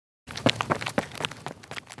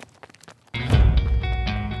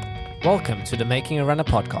Welcome to the Making a Runner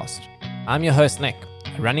podcast. I'm your host, Nick,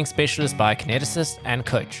 a running specialist biokineticist and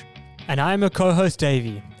coach. And I'm a co-host,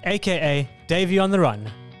 Davey, aka Davey on the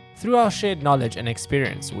Run. Through our shared knowledge and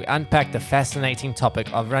experience, we unpack the fascinating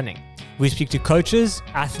topic of running. We speak to coaches,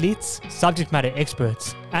 athletes, subject matter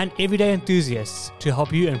experts, and everyday enthusiasts to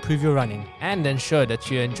help you improve your running. And ensure that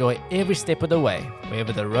you enjoy every step of the way,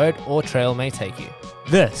 wherever the road or trail may take you.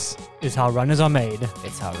 This is how runners are made.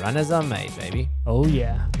 It's how runners are made, baby. Oh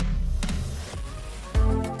yeah.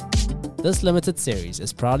 This limited series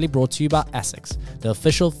is proudly brought to you by ASICS, the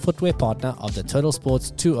official footwear partner of the Total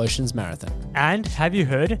Sports Two Oceans Marathon. And have you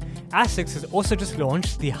heard? ASICS has also just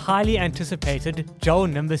launched the highly anticipated Gel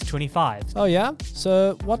Nimbus 25. Oh yeah?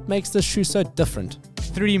 So what makes this shoe so different?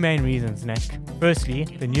 Three main reasons, Nick. Firstly,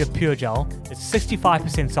 the new Pure Gel is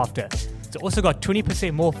 65% softer. It's also got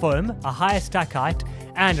 20% more foam, a higher stack height,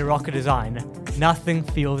 and a rocker design. Nothing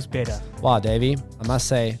feels better. Wow, Davey, I must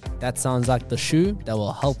say, that sounds like the shoe that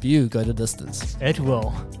will help you go the distance. It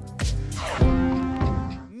will.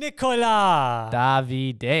 Nicola!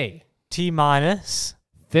 Davide. T-minus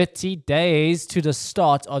 30 days to the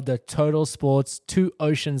start of the Total Sports Two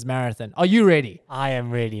Oceans Marathon. Are you ready? I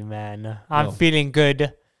am ready, man. I'm feeling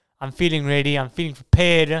good. I'm feeling ready. I'm feeling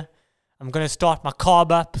prepared. I'm going to start my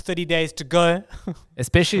carb up. 30 days to go.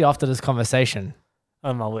 Especially after this conversation.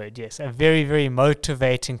 Oh my word, yes. A very, very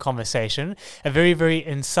motivating conversation. A very, very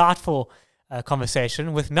insightful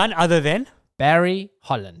conversation with none other than Barry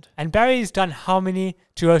Holland. And Barry's done how many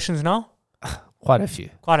Two Oceans now? Quite a few.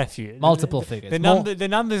 Quite a few. Multiple figures. The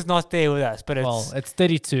number's not there with us, but it's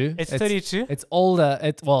 32. It's 32. It's older.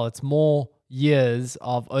 It's more years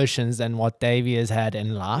of oceans than what Davey has had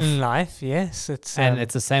in life. In life, yes. It's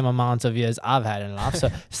the same amount of years I've had in life. So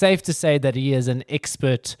safe to say that he is an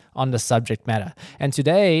expert on the subject matter. And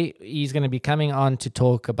today he's going to be coming on to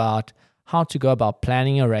talk about how to go about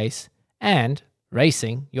planning a race and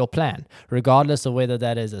racing your plan, regardless of whether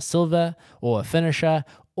that is a silver or a finisher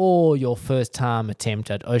or your first time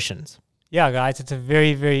attempt at oceans. Yeah, guys, it's a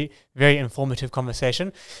very, very, very informative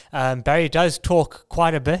conversation. Barry does talk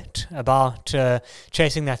quite a bit about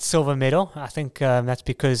chasing that silver medal. I think that's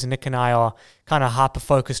because Nick and I are kind of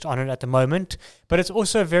hyper-focused on it at the moment. But it's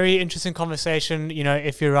also a very interesting conversation,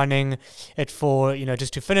 if you're running it for,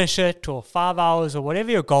 just to finish it or 5 hours or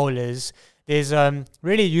whatever your goal is. There's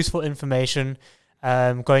really useful information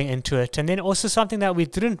going into it. And then also something that we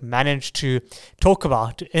didn't manage to talk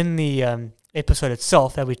about in the episode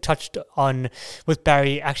itself that we touched on with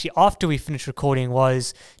Barry actually after we finished recording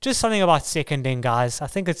was just something about seconding, guys. I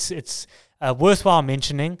think it's worthwhile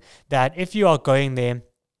mentioning that if you are going there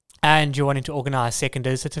and you're wanting to organize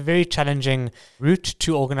seconders, it's a very challenging route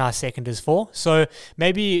to organize seconders for. So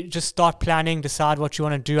maybe just start planning, decide what you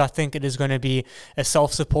want to do. I think it is going to be a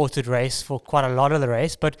self-supported race for quite a lot of the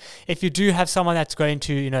race. But if you do have someone that's going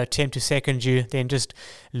to, attempt to second you, then just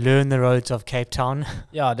learn the roads of Cape Town.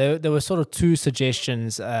 Yeah, there were sort of two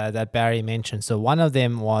suggestions that Barry mentioned. So one of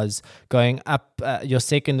them was going up, your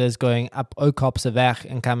seconders going up Oudtshoornweg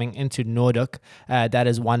and coming into Noordhoek. That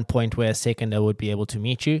is one point where a seconder would be able to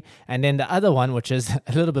meet you. And then the other one, which is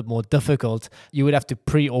a little bit more difficult, you would have to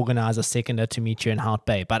pre-organize a seconder to meet you in Hout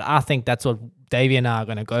Bay. But I think that's what Davey and I are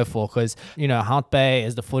going to go for because, Hout Bay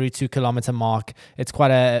is the 42-kilometer mark. It's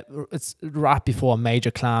right before a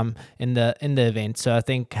major climb in the event. So I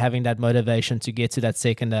think having that motivation to get to that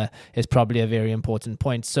seconder is probably a very important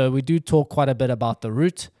point. So we do talk quite a bit about the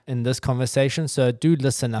route in this conversation. So do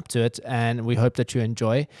listen up to it and we hope that you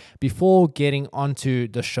enjoy. Before getting onto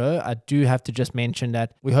the show, I do have to just mention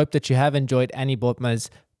that we hope that you have enjoyed Annie Bortma's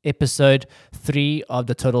episode 3 of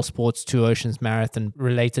the Total Sports Two Oceans Marathon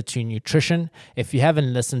related to nutrition. If you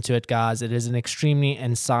haven't listened to it, guys, it is an extremely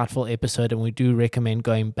insightful episode and we do recommend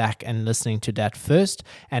going back and listening to that first.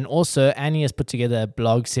 And also, Annie has put together a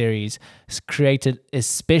blog series created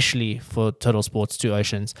especially for Total Sports Two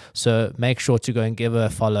Oceans. So make sure to go and give her a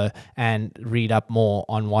follow and read up more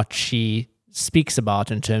on what she speaks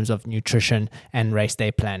about in terms of nutrition and race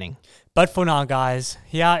day planning. But for now, guys,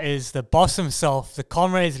 here is the boss himself, the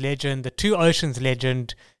Comrades legend, the Two Oceans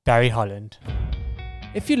legend, Barry Holland.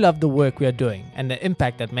 If you love the work we are doing and the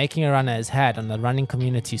impact that Making a Runner has had on the running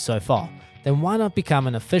community so far, then why not become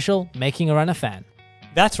an official Making a Runner fan?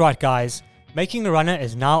 That's right, guys. Making a Runner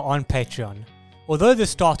is now on Patreon. Although this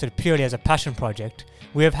started purely as a passion project,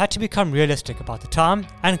 we have had to become realistic about the time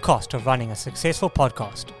and cost of running a successful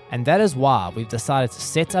podcast. And that is why we've decided to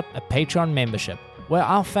set up a Patreon membership where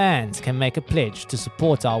our fans can make a pledge to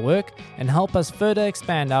support our work and help us further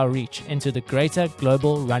expand our reach into the greater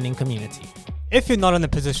global running community. If you're not in the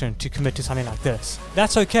position to commit to something like this,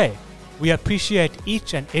 that's okay. We appreciate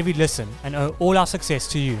each and every listen and owe all our success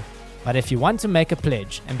to you. But if you want to make a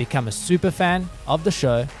pledge and become a super fan of the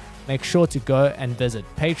show, make sure to go and visit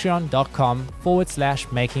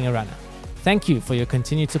patreon.com/makingarunner. Thank you for your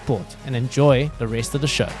continued support and enjoy the rest of the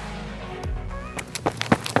show.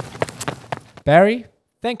 Barry,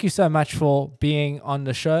 thank you so much for being on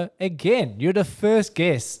the show. Again, you're the first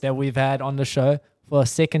guest that we've had on the show for a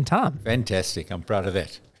second time. Fantastic. I'm proud of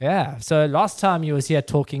that. Yeah. So last time you was here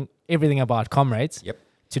talking everything about Comrades. Yep.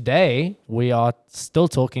 Today, we are still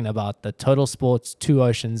talking about the Total Sports Two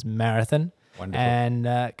Oceans Marathon. Wonderful. And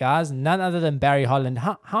guys, none other than Barry Holland.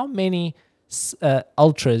 How many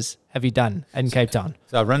ultras have you done in Cape Town?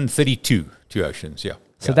 So I run 32 Two Oceans, yeah.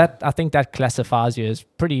 So yeah. I think that classifies you as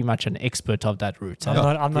pretty much an expert of that route.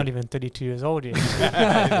 I'm not even 32 years old yet.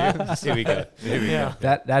 There we go. Yeah.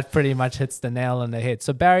 That pretty much hits the nail on the head.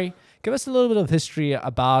 So Barry, give us a little bit of history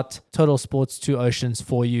about Total Sports Two Oceans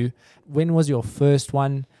for you. When was your first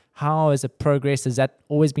one? How has it progressed? Has that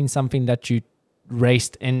always been something that you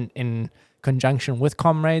raced in conjunction with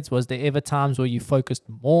Comrades? Was there ever times where you focused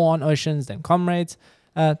more on Oceans than Comrades?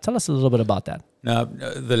 Tell us a little bit about that. Now,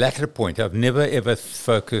 the latter point, I've never ever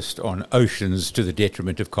focused on Oceans to the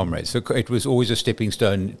detriment of Comrades. So it was always a stepping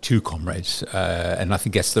stone to Comrades, and I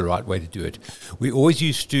think that's the right way to do it. We always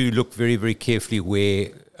used to look very, very carefully where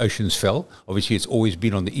Oceans fell. Obviously, it's always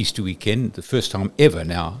been on the Easter weekend, the first time ever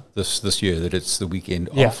now this year that it's the weekend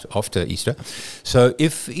after Easter. So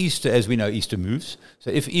if Easter, as we know, Easter moves. So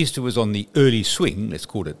if Easter was on the early swing, let's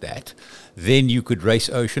call it that, then you could race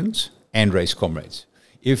Oceans and race Comrades.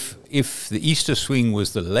 If the Easter swing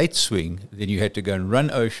was the late swing, then you had to go and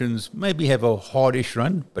run Oceans, maybe have a hardish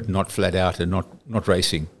run, but not flat out and not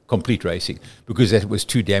racing, complete racing, because that was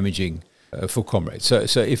too damaging for Comrades.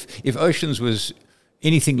 So if Oceans was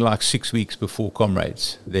anything like 6 weeks before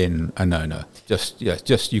Comrades, then a no. Just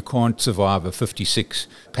you can't survive a 56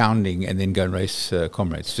 pounding and then go and race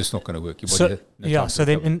Comrades. It's just not going to work. So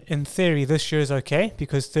then in theory, this year is okay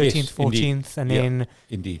because 13th, Yes, 14th, indeed. and Yeah, then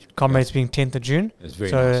indeed. Comrades being 10th of June. It's very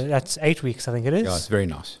so nice. that's 8 weeks, I think it is. Yeah, it's very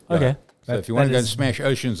nice. Okay. Yeah. So if you want to go and is smash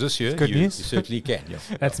Oceans this year, good you news. certainly can. Yeah.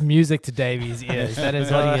 That's music to Davy's ears. That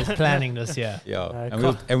is what he is planning this year. Yeah,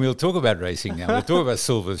 cool. and we'll talk about racing now. We'll talk about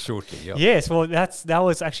silvers shortly. Yeah. Yes, well, that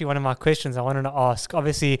was actually one of my questions I wanted to ask.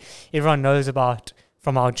 Obviously, everyone knows about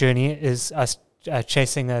from our journey is us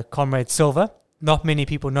chasing a Comrade silver. Not many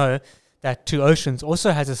people know that Two Oceans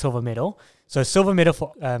also has a silver medal. So silver medal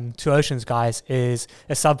for Two Oceans, guys, is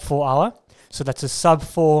a sub 4 hour. So that's a sub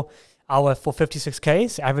 4 hour for 56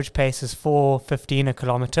 Ks. Average pace is 4:15 a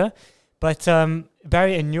kilometer. But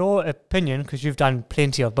Barry, in your opinion, because you've done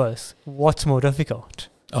plenty of both, what's more difficult?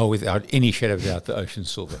 Oh, without any shadow of doubt, the Ocean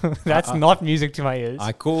Silver. That's not music to my ears.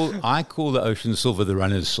 I call the Ocean Silver the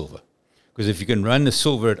runner's silver, because if you can run the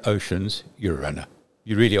silver at Oceans, you're a runner.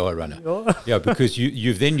 You really are a runner. Yeah, because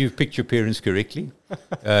you've picked your parents correctly.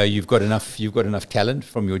 You've got enough talent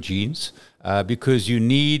from your genes, because you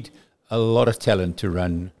need a lot of talent to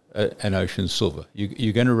run an Ocean Silver.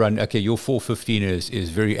 You're going to run, okay, your 4:15 is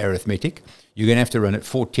very arithmetic. You're going to have to run at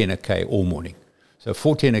 4:10 a K all morning. So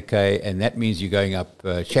 4:10 a K, and that means you're going up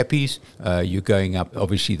chappies, you're going up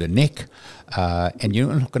obviously the neck, and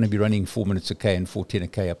you're not going to be running 4 minutes a K and 4:10 a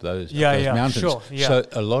K up those mountains. Sure, yeah. So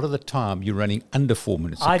a lot of the time you're running under 4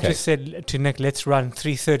 minutes a K. I just said to Nick, let's run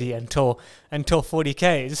 3:30 until 40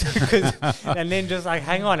 Ks, and then just like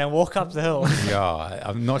hang on and walk up the hill. Yeah,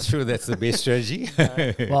 I'm not sure that's the best strategy.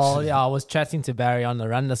 Well, yeah, I was chatting to Barry on the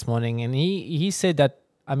run this morning, and he said that,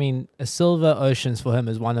 I mean, a silver Oceans for him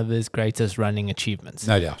is one of his greatest running achievements.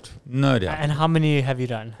 No doubt. And how many have you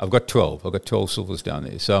done? I've got 12. I've got 12 silvers down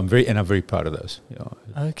there. So I'm very proud of those.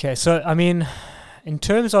 Yeah. Okay, so I mean, in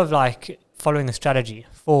terms of like following a strategy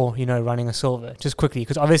for running a silver, just quickly,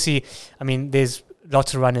 because obviously, I mean, there's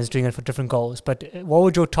lots of runners doing it for different goals. But what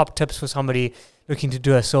would your top tips for somebody looking to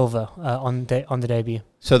do a silver on the debut?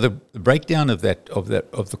 So the breakdown of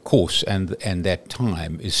the course and that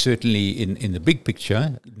time is certainly in the big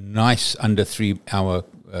picture nice under 3 hour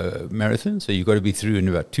marathon. So you've got to be through in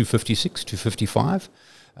about 2:56, 2:55.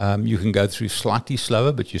 You can go through slightly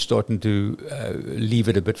slower, but you're starting to leave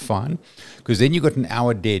it a bit fine, because then you've got an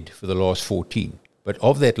hour dead for the last 14. But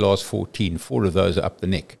of that last 14, 4 of those are up the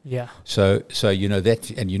neck. Yeah. So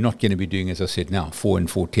that, and you're not going to be doing, as I said now, 4 and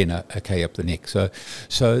 4:10 a K up the neck. So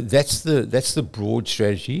that's the broad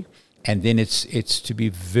strategy. And then it's to be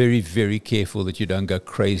very, very careful that you don't go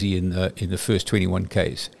crazy in the first 21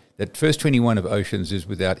 Ks. that first 21 of Oceans is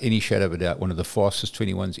without any shadow of a doubt one of the fastest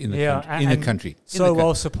 21s in the country. So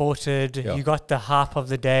well supported. Yeah. You got the hype of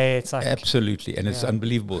the day. It's like absolutely, and it's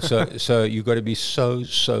unbelievable. So you've got to be so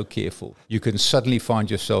careful. You can suddenly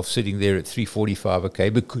find yourself sitting there at 3:45 okay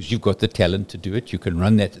because you've got the talent to do it. You can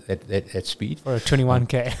run that speed for a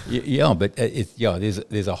 21k. But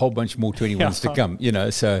there's a whole bunch more 21s to come.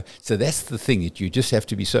 So that's the thing. That you just have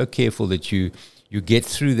to be so careful that you get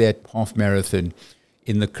through that half marathon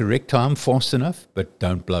in the correct time, fast enough, but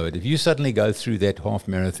don't blow it. If you suddenly go through that half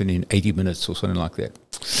marathon in 80 minutes or something like that,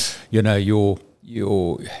 you're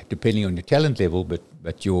depending on your talent level,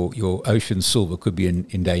 but your Ocean Silver could be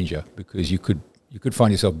in danger because you could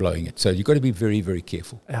find yourself blowing it. So you've got to be very, very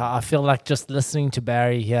careful. I feel like just listening to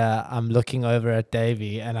Barry here, I'm looking over at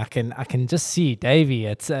Davey, and I can just see Davey.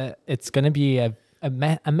 It's going to be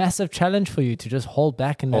a massive challenge for you to just hold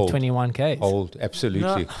back in that 21K. Hold,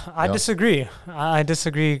 absolutely. No, I disagree. I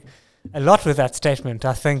disagree a lot with that statement.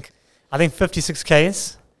 I think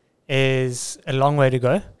 56Ks is a long way to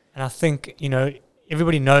go. And I think,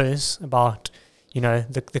 everybody knows about,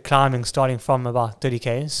 the climbing starting from about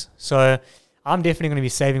 30Ks. So I'm definitely going to be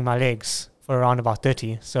saving my legs for around about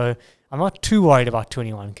 30. So I'm not too worried about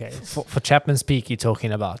 21Ks. For Chapman's Peak you're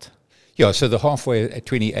talking about? Yeah, so the halfway at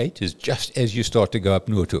 28 is just as you start to go up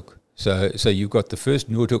Noordhoek. So you've got the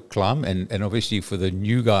first Noordhoek climb, and obviously for the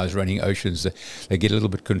new guys running Oceans, they get a little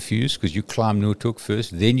bit confused because you climb Noordhoek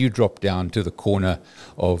first, then you drop down to the corner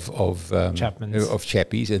of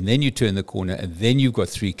Chappies, and then you turn the corner, and then you've got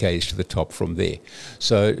 3Ks to the top from there.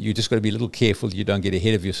 So you just got to be a little careful you don't get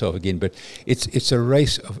ahead of yourself again. But it's a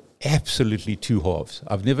race of absolutely two halves.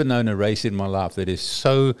 I've never known a race in my life that is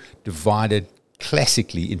so divided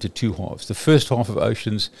classically into two halves. The first half of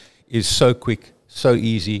Oceans is so quick, so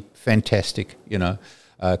easy, fantastic,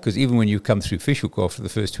 because even when you come through Fishhook after the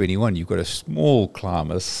first 21, you've got a small climb,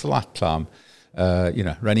 a slight climb,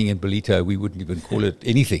 running in Bolito, we wouldn't even call it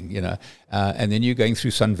anything, and then you're going through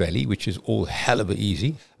Sun Valley, which is all hell of a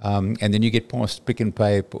easy, and then you get past Pick and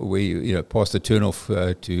Pay, where you past the turnoff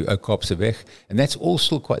to Oudtshoornweg, and that's all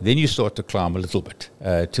still quite, then you start to climb a little bit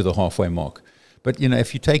to the halfway mark. But,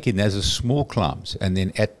 if you take in, there's a small climbs, and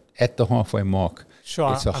then at the halfway mark,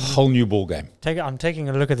 sure, it's a whole new ball game. I'm taking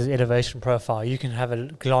a look at this elevation profile. You can have a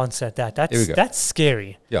glance at that. That's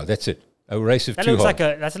scary. Yeah, that's it. A race of two halves.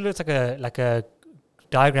 That looks like a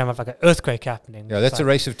diagram of like an earthquake happening. Yeah, that's a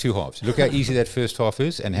race of two halves. Look how easy that first half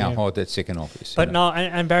is and how hard that second half is. But no,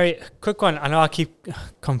 and Barry, quick one. I know I keep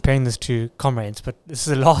comparing this to comrades, but this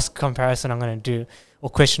is the last comparison I'm going to do or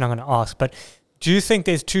question I'm going to ask. But do you think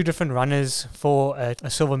there's two different runners for a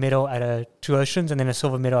silver medal at Two Oceans and then a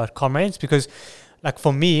silver medal at Comrades? Because, like,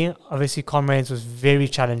 for me, obviously Comrades was very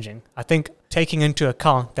challenging. I think taking into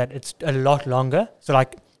account that it's a lot longer. So,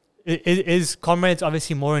 like, is Comrades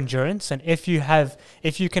obviously more endurance? And if you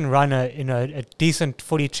can run a decent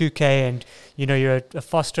 42K and, you're a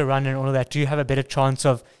faster runner and all of that, do you have a better chance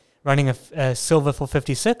of running a silver for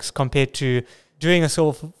 56 compared to doing a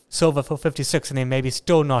silver for 56 and then maybe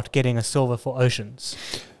still not getting a silver for Oceans?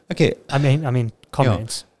 Okay. I mean,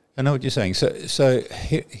 Comrades. Yeah, I know what you're saying. So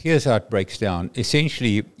here's how it breaks down.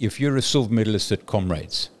 Essentially, if you're a silver medalist at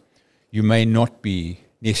Comrades, you may not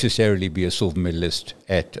necessarily be a silver medalist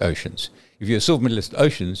at Oceans. If you're a silver medalist at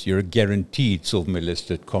Oceans, you're a guaranteed silver medalist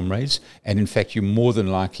at Comrades, and in fact, you're more than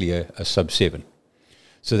likely a sub-7.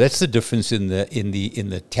 So that's the difference in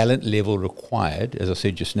the talent level required, as I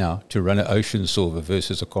said just now, to run an Ocean Silver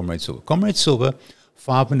versus a Comrade Silver. Comrade Silver,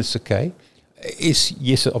 5 minutes a K,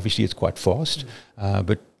 yes, obviously it's quite fast,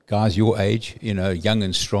 but guys your age, young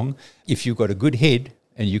and strong, if you've got a good head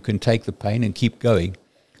and you can take the pain and keep going,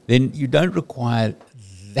 then you don't require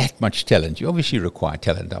that much talent. You obviously require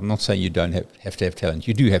talent. I'm not saying you don't have to have talent.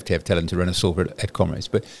 You do have to have talent to run a silver at Comrades,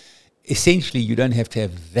 but essentially you don't have to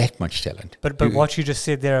have that much talent. But what you just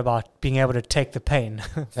said there about being able to take the pain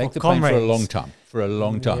take the pain for a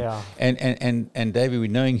long time. Yeah. And David,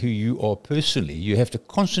 knowing who you are personally, you have to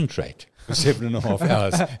concentrate for 7.5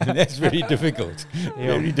 hours, and that's very difficult.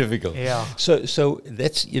 Very difficult. Yeah. So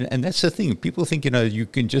that's and that's the thing. People think you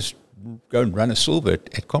can just go and run a silver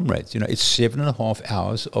at Comrades. It's 7.5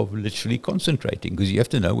 hours of literally concentrating because you have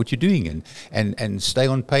to know what you're doing and stay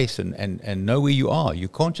on pace and know where you are. You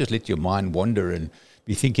can't just let your mind wander and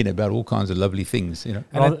be thinking about all kinds of lovely things. And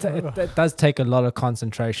it does take a lot of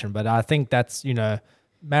concentration, but I think that's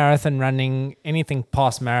marathon running, anything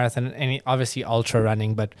past marathon, obviously ultra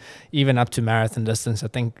running, but even up to marathon distance, I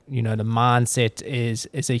think the mindset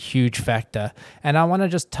is a huge factor. And I want to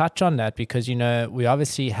just touch on that because we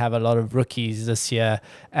obviously have a lot of rookies this year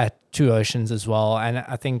at Two Oceans as well, and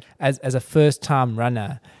I think as a first time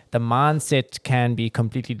runner, the mindset can be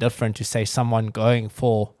completely different to, say, someone going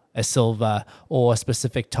for a silver or a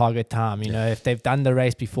specific target time. You know, if they've done the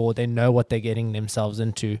race before, they know what they're getting themselves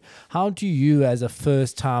into. How do you, as a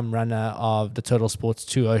first-time runner of the Total Sports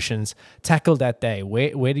 2 Oceans, tackle that day?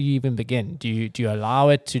 Where do you even begin? Do you allow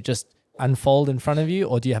it to just unfold in front of you,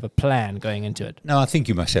 or do you have a plan going into it? No, I think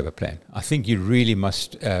you must have a plan. I think you really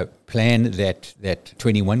must plan that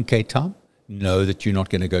 21K time. Know that you're not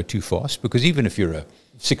going to go too fast, because even if you're a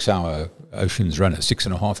 6-hour oceans runner,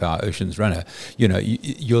 6.5-hour oceans runner, you know,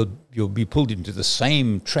 you'll be pulled into the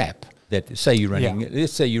same trap that, say you're running,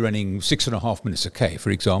 let's say you're running 6.5 minutes a K, for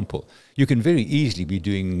example. You can very easily be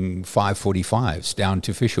doing 5:45s down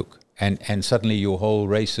to fishhook. And suddenly your whole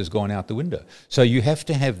race has gone out the window. So you have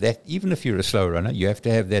to have that, even if you're a slow runner, you have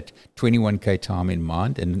to have that 21K time in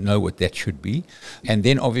mind and know what that should be. And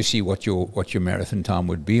then obviously what your marathon time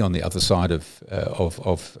would be on the other side of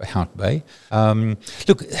Hout Bay.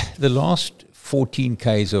 Look, the last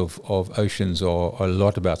 14Ks of Oceans are a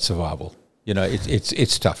lot about survival. You know,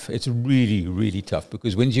 it's tough. It's really, really tough,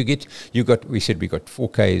 because when we got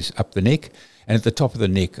 4Ks up the neck. And at the top of the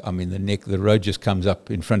neck, the road just comes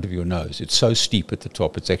up in front of your nose. It's so steep at the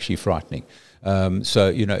top, it's actually frightening. So,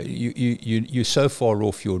 you know, you're so far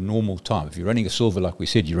off your normal time. If you're running a silver, like we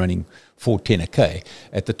said, you're running 4:10 a K.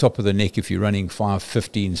 At the top of the neck, if you're running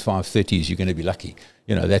 5:15s, 5:30s, you're going to be lucky.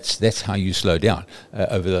 You know, that's how you slow down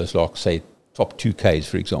over those, like, say, top 2Ks,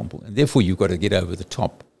 for example. And therefore, you've got to get over the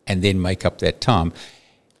top and then make up that time.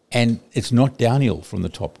 And it's not downhill from the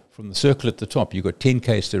top. From the circle at the top, you've got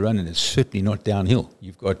 10Ks to run, and it's certainly not downhill.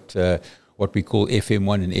 You've got what we call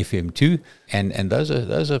FM1 and FM2, and those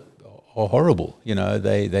are horrible. You know,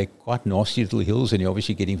 they're quite nasty little hills, and you're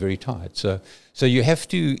obviously getting very tired. So you have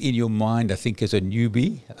to, in your mind, I think, as a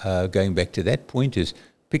newbie, going back to that point, is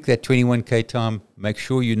pick that 21K time, make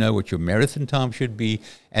sure you know what your marathon time should be,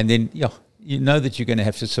 and then, you know that you're going to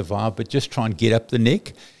have to survive, but just try and get up the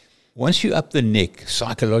neck. Once you're up the neck,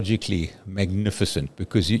 psychologically magnificent,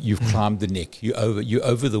 because you've climbed the neck. You're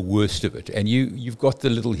over the worst of it, and you've got the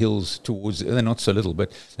little hills towards. They're not so little,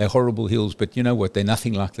 but they're horrible hills. But you know what? They're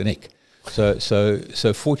nothing like the neck.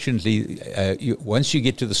 So fortunately, once you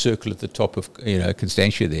get to the circle at the top of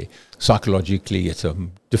Constantia, there, psychologically it's a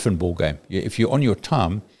different ball game. If you're on your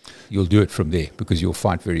time, you'll do it from there, because you'll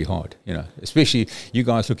fight very hard. You know, especially you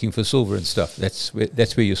guys looking for silver and stuff. That's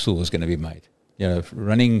where your silver is going to be made. You know,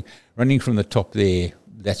 running from the top there,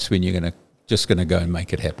 that's when you're just going to go and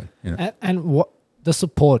make it happen. You know? And what the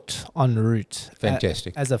support en route?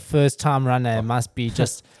 Fantastic. As a first-time runner, it must be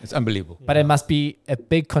just... It's unbelievable. But it must be a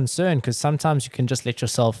big concern, because sometimes you can just let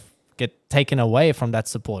yourself get taken away from that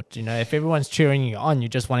support. You know, if everyone's cheering you on, you're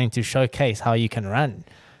just wanting to showcase how you can run.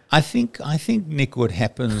 I think, Nick, what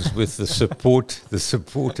happens with the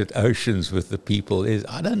support at Oceans with the people is,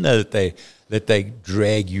 I don't know that they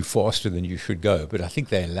drag you faster than you should go, but I think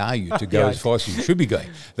they allow you to go as fast as you should be going.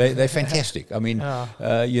 They're fantastic. I mean,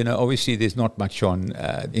 obviously there's not much on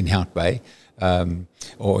in Hout Bay,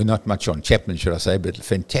 or not much on Chapman, should I say, but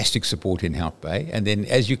fantastic support in Hout Bay. And then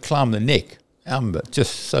as you climb the neck,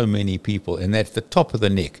 just so many people, and at the top of the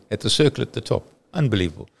neck, at the circle at the top,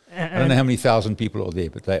 unbelievable. I don't know how many thousand people are there,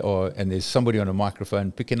 but they are, and there's somebody on a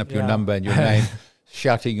microphone picking up your number and your name,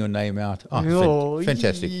 shouting your name out.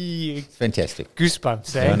 Fantastic. Fantastic.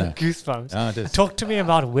 Goosebumps, eh? Goosebumps. Talk to me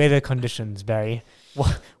about weather conditions, Barry.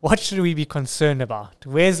 What should we be concerned about?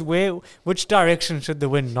 Which direction should the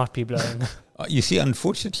wind not be blowing? You see,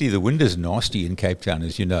 unfortunately, the wind is nasty in Cape Town,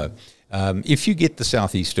 as you know. If you get the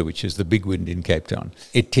southeaster, which is the big wind in Cape Town,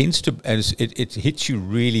 it tends to, as it hits you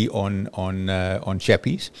really on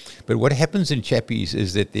Chappies. But what happens in Chappies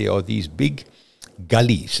is that there are these big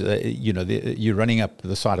gullies. You're running up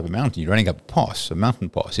the side of a mountain. You're running up a mountain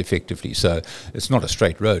pass, effectively. So it's not a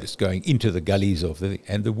straight road. It's going into the gullies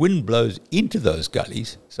and the wind blows into those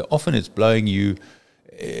gullies. So often it's blowing you.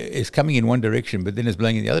 It's coming in one direction, but then it's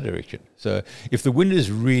blowing in the other direction. So if the wind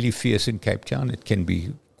is really fierce in Cape Town, it can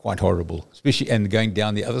be quite horrible, especially, and going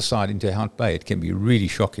down the other side into Hout Bay, it can be really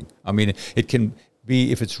shocking. I mean, it can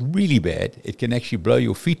be, if it's really bad, it can actually blow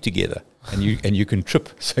your feet together, and you can trip.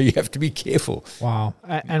 So you have to be careful. Wow.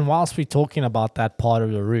 And whilst we're talking about that part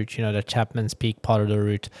of the route, the Chapman's Peak part of the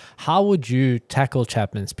route, how would you tackle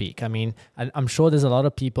Chapman's Peak? I mean, I'm sure there's a lot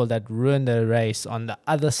of people that ruin their race on the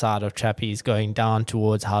other side of Chappies going down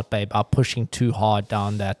towards Hout Bay by pushing too hard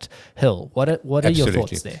down that hill. What are your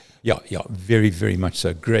thoughts there? Yeah, very, very much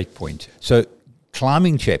so. Great point. So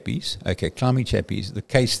climbing Chappies, the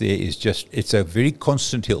case there is just, it's a very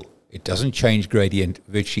constant hill. It doesn't change gradient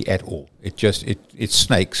virtually at all. It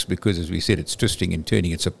snakes, because, as we said, it's twisting and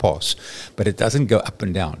turning. It's a pass, but it doesn't go up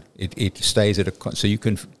and down. It stays at so you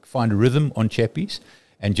can find a rhythm on chappies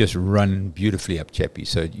and just run beautifully up chappies.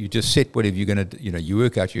 So you just set whatever you're going to, you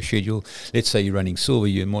work out your schedule. Let's say you're running silver,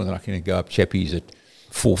 you're more than likely going to go up chappies at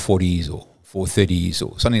 440s or 430s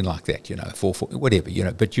or something like that, 440, whatever,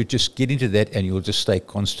 but you just get into that and you'll just stay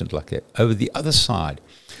constant like that. Over the other side,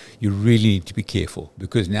 you really need to be careful,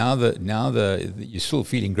 because now you're still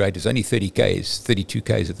feeling great. It's only 30Ks,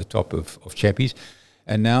 32Ks at the top of chappies.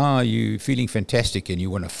 And now you're feeling fantastic and you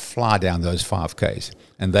want to fly down those 5Ks.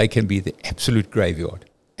 And they can be the absolute graveyard.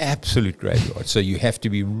 So you have to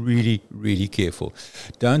be really, really careful.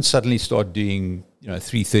 Don't suddenly start doing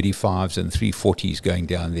 335s and 340s going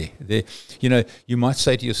down there. You might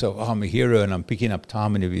say to yourself, "Oh, I'm a hero and I'm picking up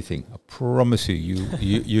time and everything." I promise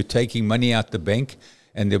you're taking money out the bank,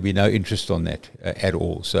 and there'll be no interest on that at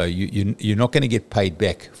all. So you're not going to get paid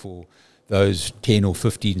back for those 10 or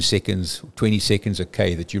 15 seconds, 20 seconds a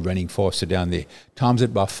K that you're running faster down there. Times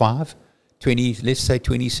it by 5, 20, let's say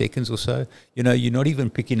 20 seconds or so. You're not even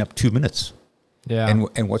picking up 2 minutes. Yeah.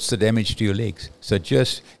 And what's the damage to your legs? So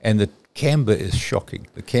and the camber is shocking.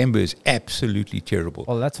 The camber is absolutely terrible.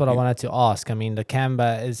 Well, that's what I wanted to ask. I mean, the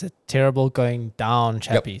camber, is it terrible going down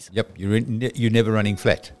chappies? Yep. You're never running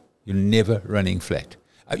flat. You're never running flat.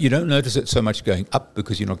 You don't notice it so much going up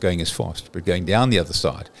because you're not going as fast, but going down the other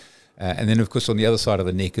side. And then, of course, on the other side of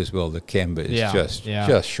the neck as well, the camber is just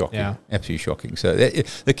shocking, absolutely shocking. So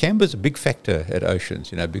the camber is a big factor at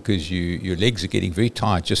Oceans, because your legs are getting very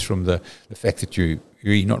tired just from the fact that you're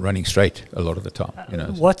not running straight a lot of the time.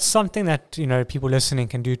 What's something that people listening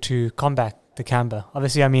can do to combat the camber?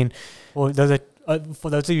 Obviously, I mean, for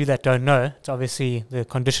those of you that don't know, it's obviously the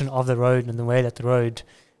condition of the road and the way that the road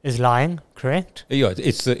is lying. Correct? Yeah,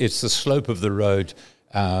 it's the slope of the road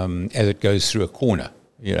as it goes through a corner.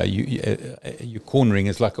 You're cornering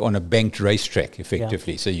is like on a banked racetrack,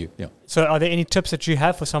 effectively. Yeah. So are there any tips that you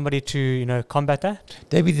have for somebody to combat that?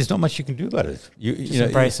 David, there's not much you can do about it. Just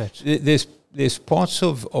embrace it. There's parts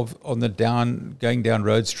of on the going down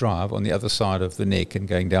Rhodes Drive on the other side of the neck and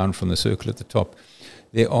going down from the circle at the top.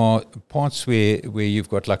 There are parts where you've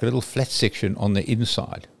got like a little flat section on the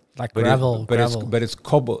inside. Like gravel.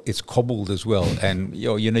 It's cobbled as well, and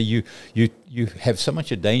you have so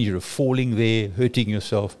much a danger of falling there, hurting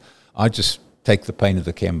yourself. I just take the pain of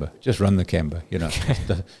the camber, just run the camber,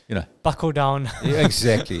 buckle down. Yeah,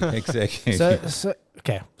 exactly.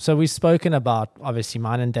 So we've spoken about obviously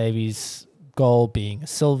mine and Davey's goal being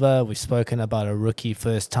silver. We've spoken about a rookie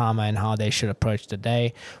first timer and how they should approach the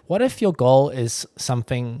day. What if your goal is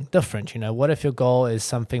something different? What if your goal is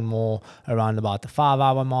something more around about the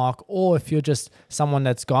 5-hour mark, or if you're just someone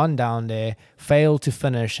that's gone down there, failed to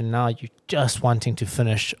finish, and now you're just wanting to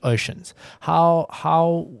finish Oceans?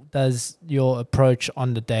 How does your approach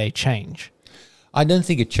on the day change? I don't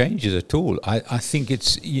think it changes at all. I think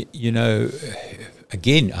it's,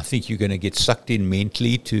 again, I think you're going to get sucked in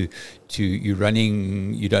mentally to you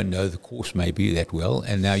running, you don't know the course maybe that well,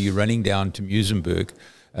 and now you're running down to Muizenberg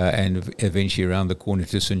and eventually around the corner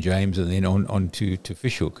to St. James and then on to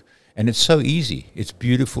Fishhook. And it's so easy. It's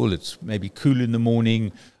beautiful. It's maybe cool in the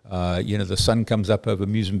morning. The sun comes up over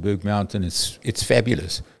Muizenberg Mountain. It's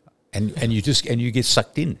fabulous. And you get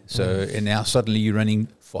sucked in. So and now suddenly you're running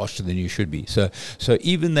faster than you should be. So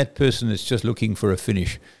even that person that's just looking for a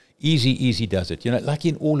finish, easy does it. Like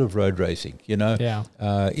in all of road racing.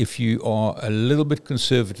 If you are a little bit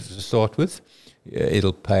conservative to start with,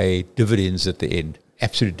 it'll pay dividends at the end.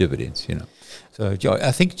 Absolute dividends. So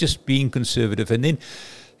I think just being conservative, and then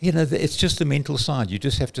it's just the mental side. You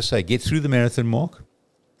just have to say, get through the marathon mark.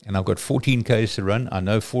 And I've got 14 Ks to run. I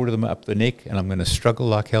know 4 of them are up the neck, and I'm going to struggle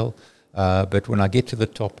like hell. But when I get to the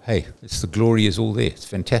top, hey, the glory is all there. It's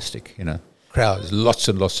fantastic, Crowds, lots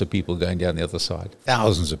and lots of people going down the other side.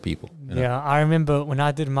 Thousands of people. Yeah, I remember when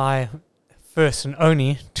I did my first and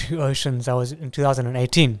only 2 Oceans, I was in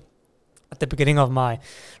 2018, at the beginning of my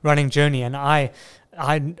running journey. And I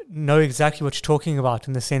know exactly what you're talking about,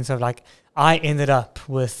 in the sense of like, I ended up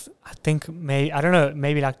with, I think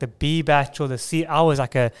maybe like the B batch or the C. I was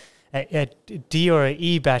like a D or a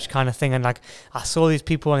E batch kind of thing. And like, I saw these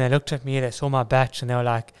people and they looked at me, they saw my batch and they were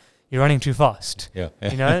like, "You're running too fast." Yeah.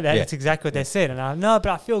 That's exactly what they said. And I know,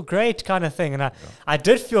 but I feel great kind of thing. And I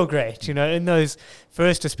did feel great, in those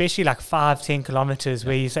first, especially like 5-10 kilometers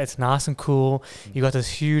where you say it's nice and cool. You got this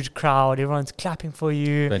huge crowd, everyone's clapping for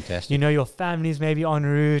you. Fantastic. Your family's maybe en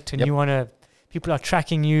route and people are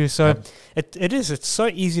tracking you. So it's so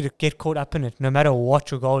easy to get caught up in it, no matter what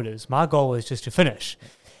your goal is. My goal was just to finish.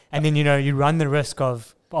 And then, you run the risk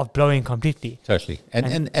of of blowing completely. Totally,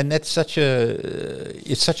 and that's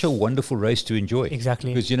it's such a wonderful race to enjoy.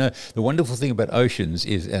 Exactly. Because the wonderful thing about Oceans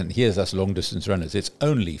is, and here's us long distance runners, it's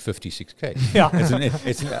only 56k. Yeah.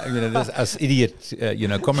 It's there's us idiot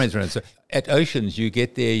comrades runners. So at Oceans, you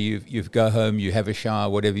get there, you go home, you have a shower,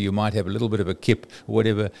 whatever. You might have a little bit of a kip, or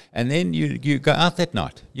whatever, and then you go out that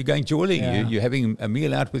night. You're going jawling. Yeah. You're having a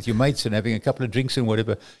meal out with your mates and having a couple of drinks and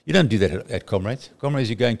whatever. You don't do that at Comrades. Comrades,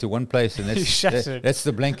 you're going to one place and that's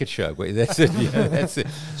the blanket show. That's it. That's it.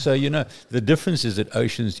 So the difference is that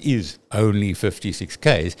Oceans is only 56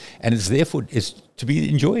 k's, and it's therefore it's to be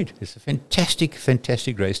enjoyed. It's a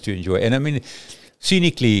fantastic race to enjoy, and I mean,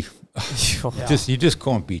 scenically, you just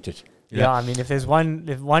can't beat it. Yeah, I mean, if there's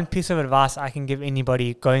one piece of advice I can give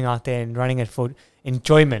anybody going out there and running it for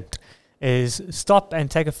enjoyment, is stop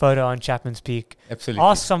and take a photo on Chapman's Peak. Absolutely.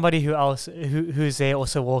 Ask somebody who's there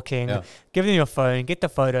also walking. Yeah. Give them your phone. Get the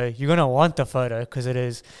photo. You're gonna want the photo because it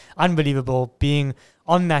is unbelievable being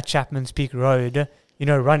on that Chapman's Peak road.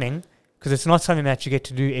 Running, because it's not something that you get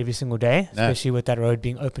to do every single day, especially with that road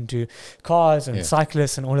being open to cars and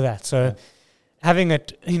cyclists and all of that. So. Yeah. Having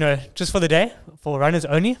it, just for the day, for runners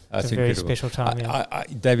only, it's a very special time.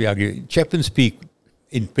 Davey, I agree. Chapman's Peak,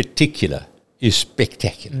 in particular, is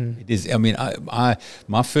spectacular. It is. I mean,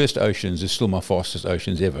 my first Oceans is still my fastest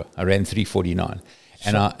Oceans ever. I ran 3:49,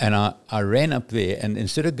 I ran up there, and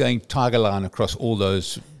instead of going tiger line across all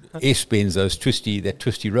those S-bends, that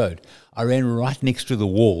twisty road, I ran right next to the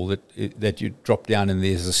wall that you drop down, and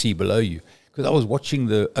there's a sea below you. Because I was watching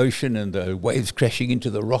the ocean and the waves crashing into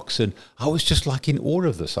the rocks, and I was just like in awe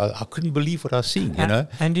of this. I couldn't believe what I was seeing,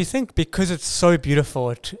 And do you think because it's so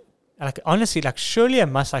beautiful, honestly, surely it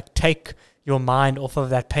must take your mind off of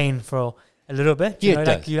that pain for a little bit? You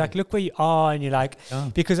look where you are, and you're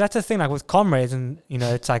because that's the thing, with Comrades, and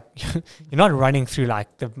it's you're not running through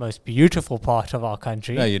the most beautiful part of our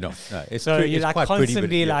country. No, you're not. No, it's quite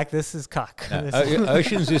constantly pretty, this is cuck. No,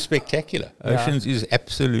 Oceans is spectacular. Oceans is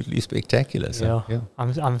absolutely spectacular. So,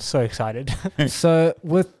 I'm so excited. So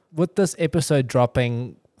with this episode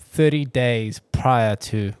dropping 30 days prior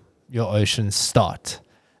to your Oceans start,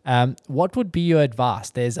 what would be your advice?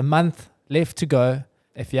 There's a month left to go.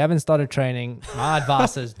 If you haven't started training, my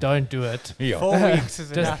advice is don't do it. 4 weeks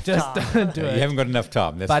is enough just time. Don't do it. You haven't got enough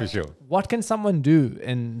time, that's for sure. What can someone do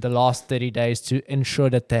in the last 30 days to ensure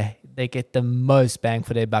that they get the most bang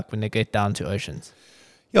for their buck when they get down to Oceans?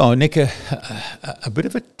 Yeah, Nick, a bit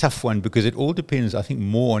of a tough one, because it all depends, I think,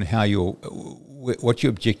 more on how what your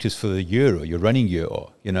objectives for the year or your running year are.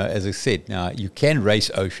 As I said, now you can race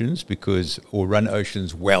Oceans or run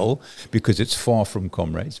Oceans well because it's far from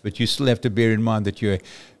Comrades, but you still have to bear in mind that you're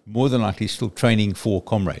more than likely still training for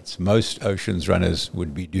Comrades. Most Oceans runners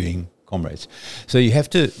would be doing Comrades. So you have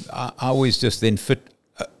to, I always just then fit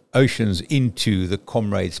Oceans into the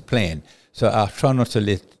Comrades plan. So I try not to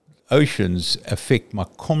let Oceans affect my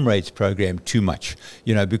Comrades program too much,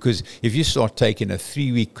 because if you start taking a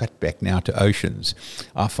 3-week cutback now to Oceans,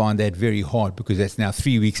 I find that very hard, because that's now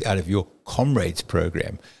 3 weeks out of your Comrades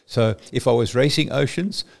program. So if I was racing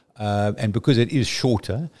Oceans, and because it is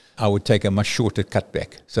shorter, I would take a much shorter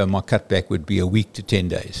cutback. So my cutback would be a week to 10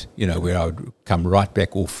 days, where I would come right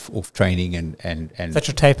back off training and such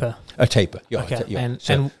a taper. A taper, yeah. Okay.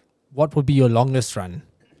 And what would be your longest run?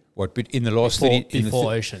 But in the last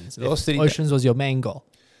before Oceans? Oceans was your main goal.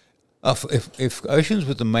 If Oceans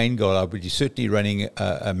was the main goal, I would be certainly running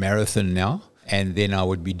a marathon now, and then I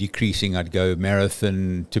would be decreasing. I'd go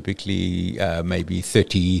marathon, typically maybe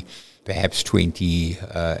 30, perhaps 20,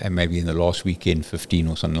 and maybe in the last weekend 15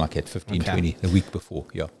 or something like that, 15, 20, the week before,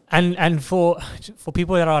 yeah. And for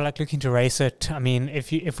people that are looking to race it, I mean,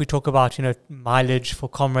 if we talk about mileage for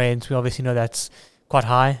Comrades, we obviously know that's quite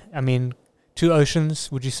high. I mean, 2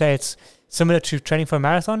 Oceans, would you say it's similar to training for a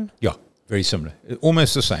marathon? Yeah, very similar.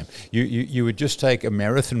 Almost the same. You would just take a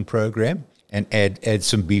marathon program and add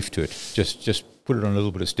some beef to it. Just put it on a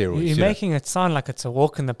little bit of steroids. You're making it sound like it's a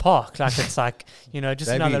walk in the park, like it's just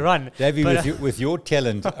Davey, another run. Davey, with your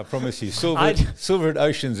talent, I promise you, silver at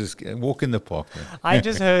Oceans is a walk in the park. Man. I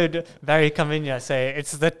just heard Barry Caminia say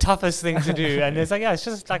it's the toughest thing to do, and it's it's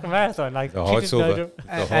just like a marathon. The hard silver.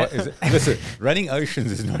 Listen, running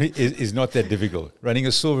Oceans is not that difficult. Running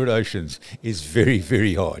a silver at Oceans is very,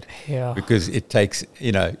 very hard. Yeah. Because it takes,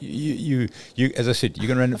 you as I said, you're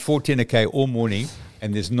going to run 14K all morning,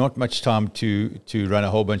 and there's not much time to run a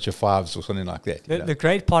whole bunch of 5s or something like that. The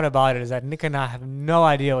great part about it is that Nick and I have no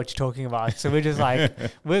idea what you're talking about. So we're just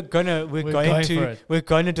we're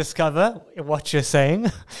going to discover what you're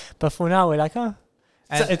saying. But for now, we're like,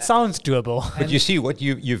 it sounds doable. But you see what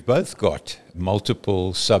you've both got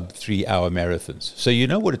multiple sub 3 hour marathons. So you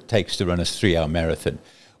know what it takes to run a 3 hour marathon.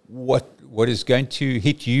 what is going to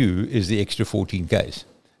hit you is the extra 14 Ks,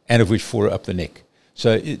 and of which 4 are up the neck.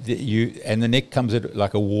 So the neck comes at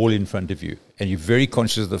like a wall in front of you, and you're very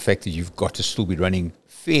conscious of the fact that you've got to still be running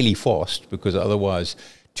fairly fast, because otherwise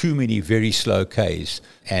too many very slow Ks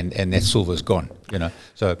and that silver's gone.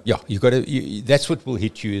 So you've got to. That's what will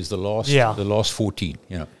hit you is the last 14.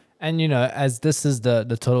 And, as this is the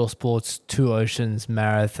Total Sports Two Oceans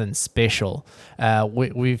Marathon Special,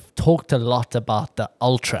 we've talked a lot about the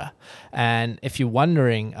Ultra. And if you're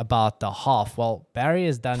wondering about the half, well, Barry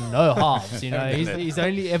has done no halves. He's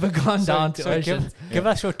only ever gone down to Oceans. Give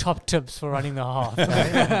us your top tips for running the half.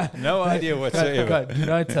 Right? No idea whatsoever.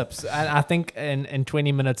 No tips. And I think in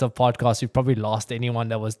 20 minutes of podcast, you've probably lost anyone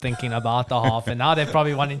that was thinking about the half. And now they're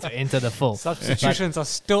probably wanting to enter the full. Substitutions are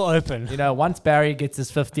still open. Once Barry gets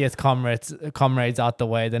his 50th comrades out the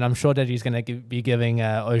way, then I'm sure that he's going to be giving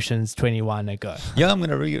Oceans 21 a go. Yeah, I'm going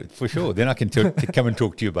to read it for sure. Then I can come and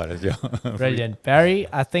talk to you about it. Yeah. Brilliant. Barry,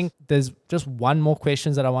 I think there's just one more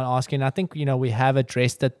question that I want to ask you. And I think, we have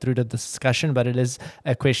addressed it through the discussion, but it is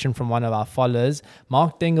a question from one of our followers.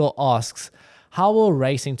 Mark Dingle asks, how will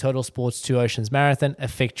racing Total Sports Two Oceans Marathon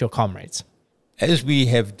affect your comrades? As we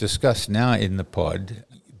have discussed now in the pod,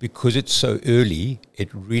 because it's so early, it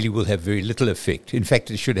really will have very little effect. In fact,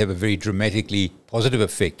 it should have a very dramatically positive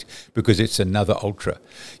effect because it's another ultra.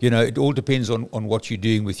 It all depends on what you're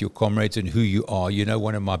doing with your comrades and who you are.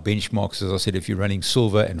 One of my benchmarks, as I said, if you're running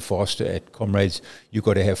silver and faster at comrades, you've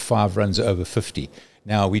got to have 5 runs over 50.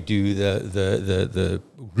 Now we do the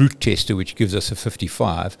route tester, which gives us a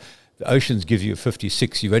 55. The Oceans gives you a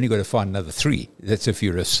 56. You've only got to find another 3. That's if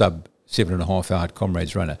you're a sub 7.5 hour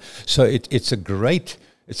comrades runner. So it's a great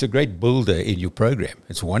builder in your program.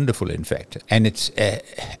 It's wonderful, in fact, and it's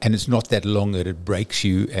not that long that it breaks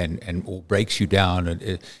you or breaks you down.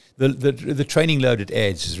 And the training load it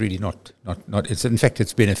adds is really not. It's in fact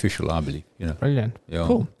it's beneficial, I believe. Brilliant. Yeah.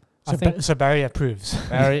 Cool. So Barry approves.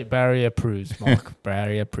 Barry approves. Mark.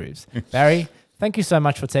 Barry approves. Barry, thank you so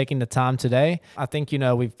much for taking the time today. I think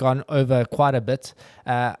we've gone over quite a bit.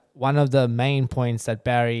 One of the main points that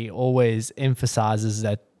Barry always emphasizes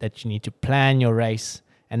that you need to plan your race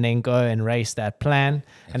and then go and race that plan.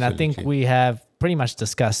 Absolutely. And I think we have pretty much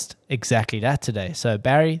discussed exactly that today. So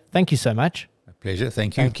Barry, thank you so much. My pleasure.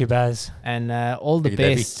 Thank you. Thank you, Baz. And all the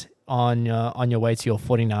best on your way to your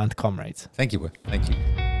 49th comrades. Thank you. Thank you.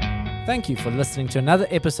 Thank you for listening to another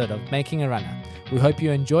episode of Making a Runner. We hope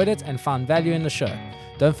you enjoyed it and found value in the show.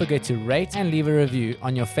 Don't forget to rate and leave a review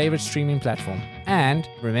on your favorite streaming platform. And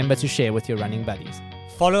remember to share with your running buddies.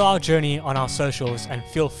 Follow our journey on our socials and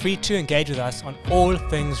feel free to engage with us on all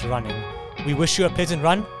things running. We wish you a pleasant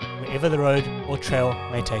run, wherever the road or trail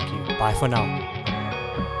may take you. Bye for now.